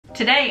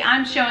Today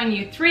I'm showing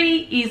you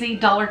 3 easy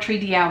Dollar Tree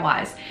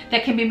DIYs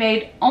that can be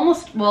made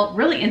almost, well,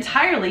 really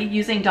entirely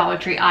using Dollar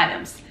Tree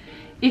items.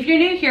 If you're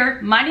new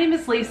here, my name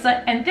is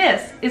Lisa and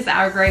this is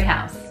Our Gray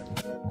House.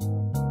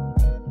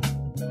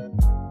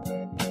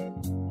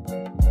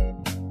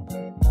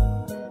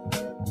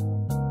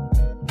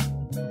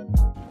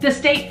 The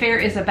state fair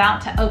is about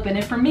to open,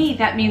 and for me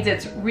that means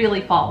it's really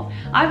fall.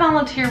 I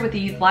volunteer with the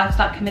Youth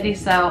Livestock Committee,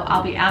 so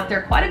I'll be out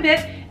there quite a bit,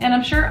 and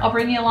I'm sure I'll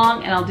bring you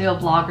along and I'll do a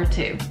vlog or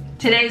two.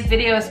 Today's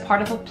video is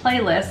part of a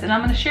playlist, and I'm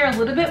going to share a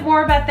little bit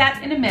more about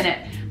that in a minute,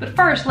 but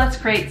first let's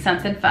create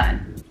something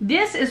fun.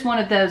 This is one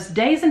of those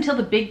days until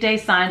the big day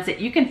signs that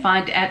you can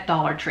find at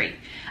Dollar Tree.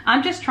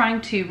 I'm just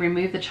trying to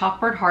remove the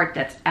chalkboard heart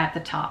that's at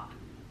the top.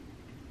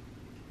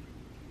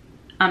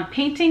 I'm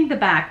painting the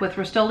back with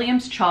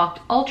Rust-Oleum's chalked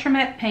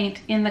Ultramette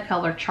paint in the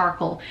color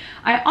charcoal.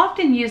 I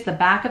often use the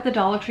back of the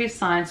Dollar Tree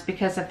signs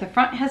because if the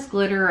front has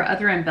glitter or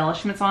other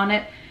embellishments on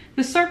it,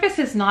 the surface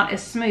is not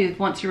as smooth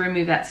once you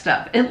remove that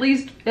stuff. At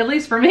least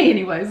for me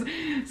anyways.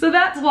 So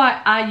that's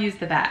why I use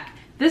the back.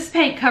 This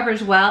paint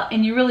covers well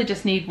and you really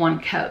just need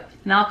one coat.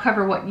 And I'll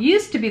cover what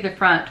used to be the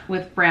front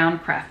with brown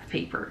craft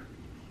paper.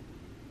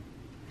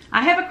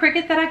 I have a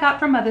Cricut that I got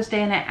for Mother's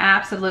Day and I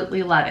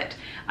absolutely love it.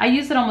 I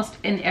use it almost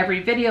in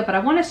every video, but I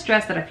want to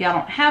stress that if y'all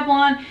don't have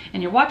one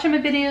and you're watching my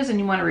videos and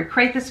you want to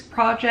recreate this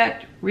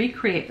project,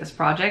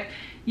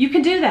 you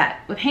can do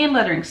that with hand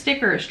lettering,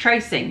 stickers,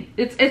 tracing.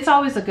 It's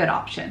always a good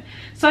option.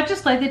 So I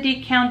just lay the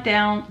decal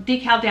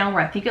down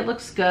where I think it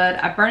looks good.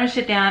 I burnish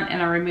it down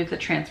and I remove the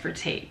transfer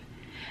tape.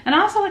 And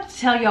I also like to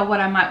tell y'all what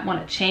I might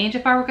want to change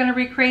if I were going to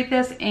recreate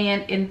this.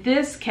 And in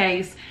this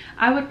case,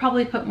 I would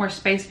probably put more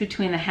space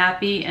between the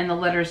happy and the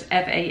letters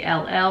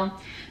F-A-L-L.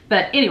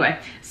 But anyway,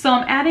 so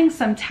I'm adding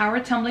some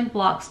tower tumbling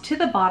blocks to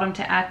the bottom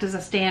to act as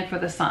a stand for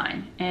the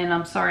sign. And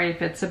I'm sorry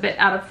if it's a bit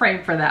out of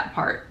frame for that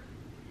part.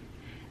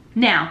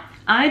 Now,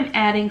 I'm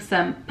adding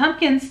some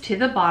pumpkins to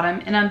the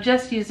bottom and I'm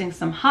just using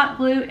some hot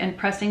glue and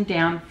pressing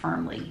down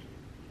firmly.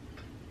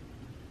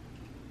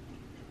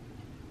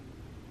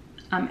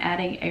 I'm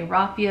adding a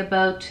raffia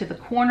bow to the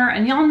corner,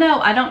 and y'all know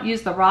I don't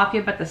use the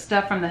raffia, but the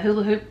stuff from the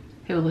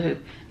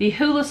the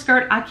hula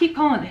skirt. I keep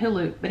calling it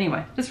hula hoop, but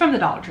anyway, it's from the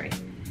Dollar Tree.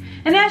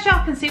 And as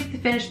y'all can see with the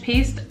finished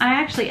piece, I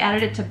actually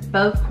added it to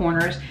both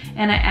corners,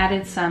 and I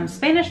added some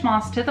Spanish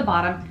moss to the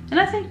bottom, and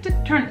I think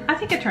it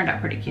turned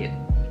out pretty cute.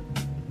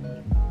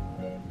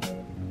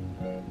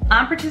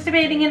 I'm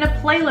participating in a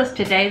playlist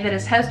today that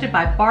is hosted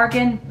by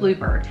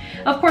Bluebird.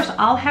 Of course,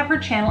 I'll have her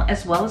channel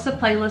as well as the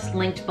playlist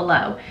linked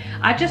below.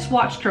 I just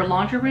watched her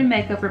laundry room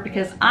makeover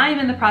because I am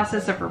in the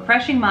process of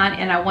refreshing mine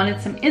and I wanted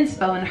some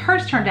inspo, and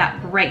hers turned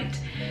out great.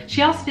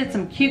 She also did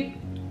some cute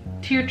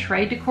tiered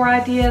tray decor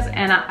ideas,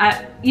 and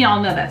y'all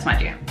know that's my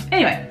jam.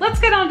 Anyway, let's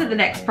get on to the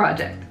next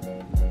project.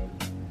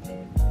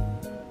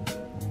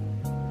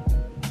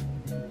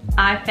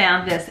 I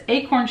found this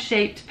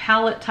acorn-shaped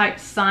palette-type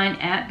sign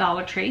at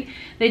Dollar Tree.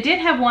 They did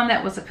have one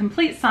that was a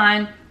complete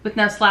sign with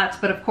no slats,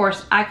 but of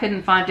course I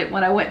couldn't find it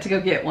when I went to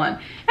go get one.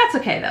 That's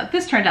okay though,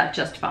 this turned out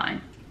just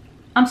fine.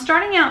 I'm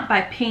starting out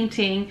by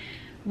painting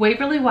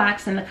Waverly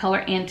Wax in the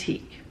color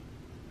Antique.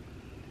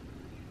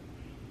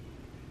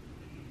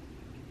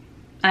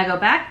 I go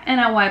back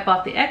and I wipe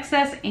off the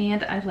excess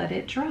and I let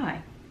it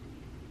dry.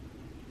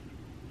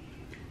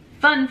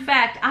 Fun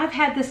fact, I've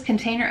had this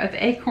container of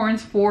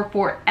acorns for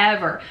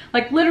forever,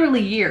 like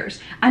literally years.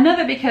 I know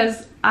that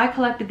because I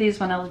collected these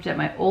when I lived at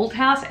my old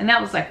house, and that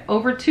was like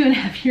over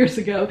 2.5 years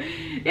ago.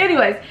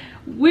 Anyways,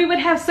 we would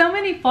have so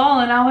many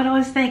fall and I would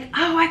always think,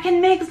 oh, I can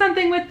make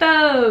something with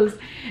those.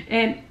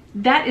 And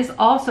that is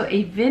also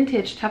a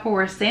vintage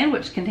Tupperware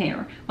sandwich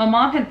container. My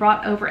mom had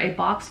brought over a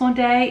box one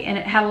day and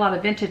it had a lot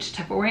of vintage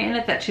Tupperware in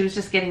it that she was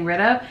just getting rid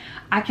of.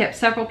 I kept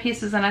several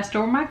pieces and I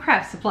store my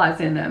craft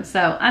supplies in them.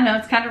 So I know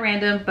it's kind of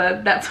random,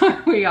 but that's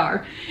where we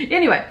are.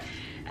 Anyway,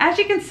 as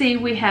you can see,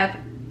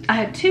 I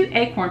have 2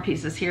 acorn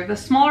pieces here. The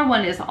smaller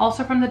one is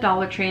also from the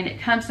Dollar Tree and it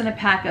comes in a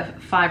pack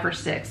of 5 or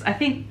 6. I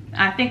think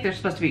they're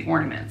supposed to be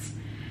ornaments.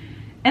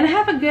 And I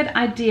have a good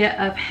idea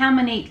of how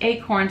many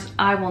acorns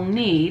I will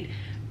need.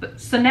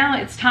 So now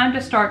it's time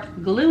to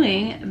start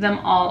gluing them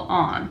all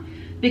on.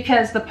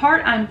 Because the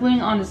part I'm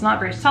gluing on is not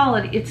very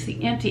solid, it's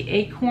the empty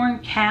acorn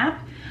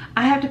cap.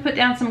 I have to put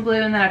down some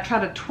glue and then I try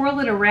to twirl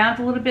it around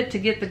a little bit to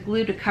get the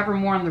glue to cover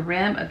more on the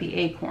rim of the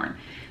acorn.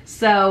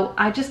 So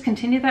I just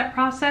continue that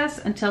process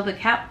until the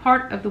cap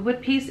part of the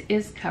wood piece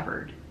is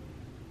covered.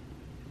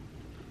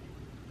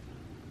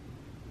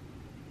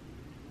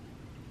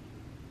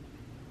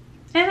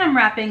 And I'm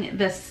wrapping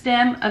the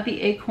stem of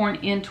the acorn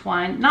in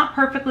twine, not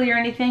perfectly or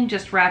anything,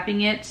 just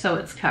wrapping it so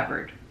it's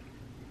covered.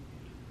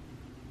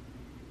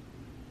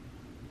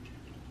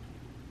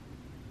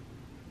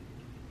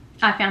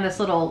 I found this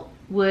little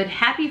wood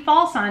happy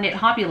fall sign at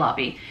Hobby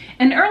Lobby.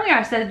 And earlier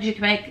I said that you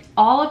can make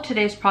all of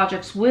today's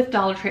projects with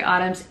Dollar Tree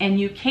items, and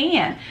you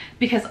can,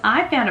 because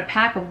I found a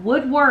pack of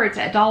wood words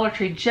at Dollar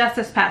Tree just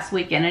this past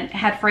weekend, and it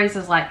had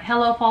phrases like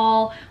hello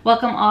fall,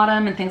 welcome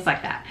autumn, and things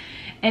like that.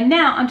 And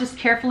now I'm just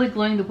carefully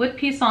gluing the wood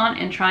piece on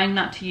and trying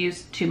not to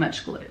use too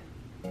much glue.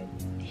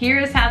 Here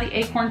is how the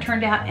acorn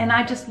turned out, and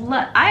I just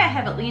love, I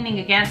have it leaning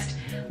against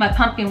my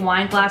pumpkin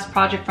wine glass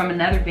project from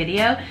another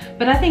video,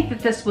 but I think that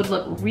this would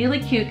look really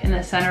cute in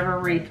the center of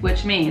a wreath,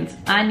 which means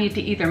I need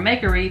to either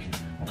make a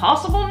wreath,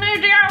 possible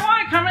new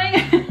DIY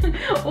coming,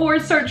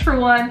 or search for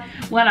one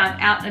when I'm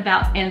out and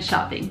about and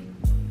shopping.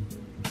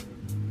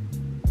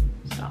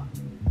 Stop.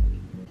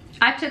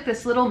 I took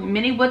this little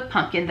mini wood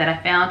pumpkin that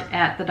I found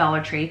at the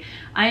Dollar Tree.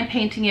 I am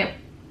painting it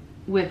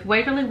with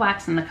Waverly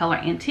wax in the color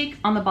Antique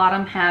on the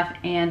bottom half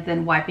and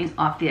then wiping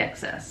off the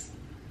excess.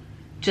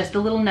 Just a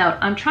little note,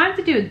 I'm trying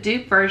to do a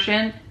dupe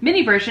version,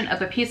 mini version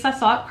of a piece I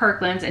saw at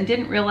Kirkland's and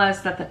didn't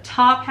realize that the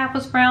top half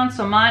was brown,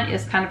 so mine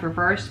is kind of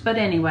reversed, but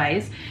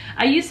anyways.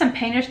 I used some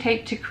painter's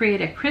tape to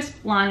create a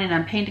crisp line, and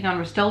I'm painting on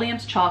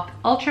Rust-Oleum's chalked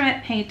Ultra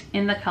Matte paint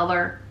in the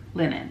color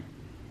Linen.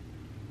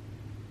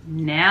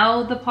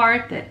 Now the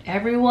part that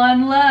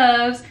everyone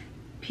loves,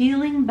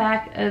 peeling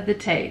back of the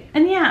tape.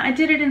 And yeah, I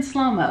did it in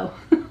slow-mo.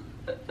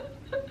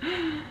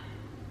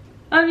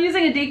 I'm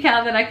using a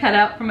decal that I cut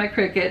out from my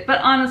Cricut, but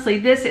honestly,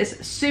 this is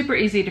super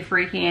easy to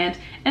freehand,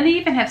 and they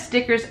even have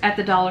stickers at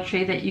the Dollar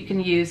Tree that you can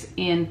use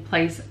in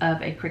place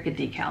of a Cricut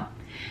decal.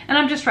 And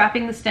I'm just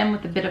wrapping the stem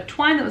with a bit of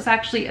twine that was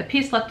actually a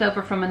piece left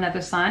over from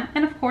another sign,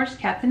 and of course,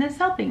 Captain is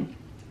helping.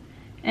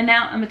 And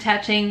now I'm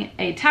attaching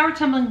a tower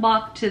tumbling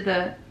block to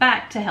the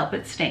back to help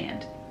it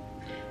stand.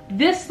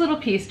 This little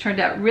piece turned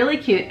out really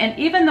cute, and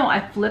even though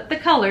I flipped the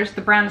colors,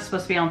 the brown is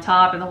supposed to be on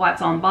top and the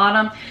white's on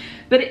bottom,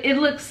 but it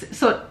looks,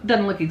 so it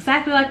doesn't look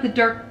exactly like the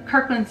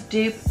Kirkland's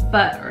dupe,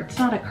 or it's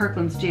not a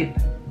Kirkland's dupe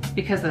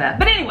because of that.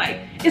 But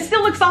anyway, it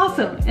still looks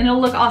awesome, and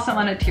it'll look awesome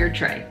on a tiered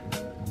tray.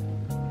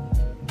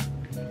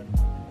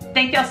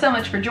 Thank y'all so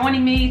much for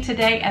joining me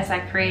today as I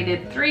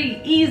created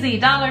 3 easy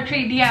Dollar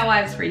Tree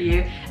DIYs for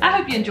you. I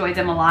hope you enjoyed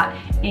them a lot,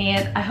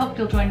 and I hope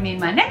you'll join me in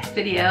my next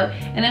video.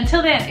 And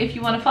until then, if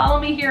you want to follow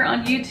me here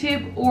on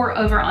YouTube or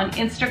over on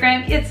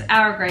Instagram, it's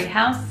Our Great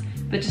House,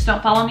 but just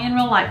don't follow me in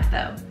real life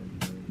though,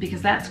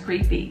 because that's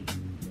creepy.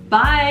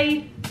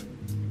 Bye.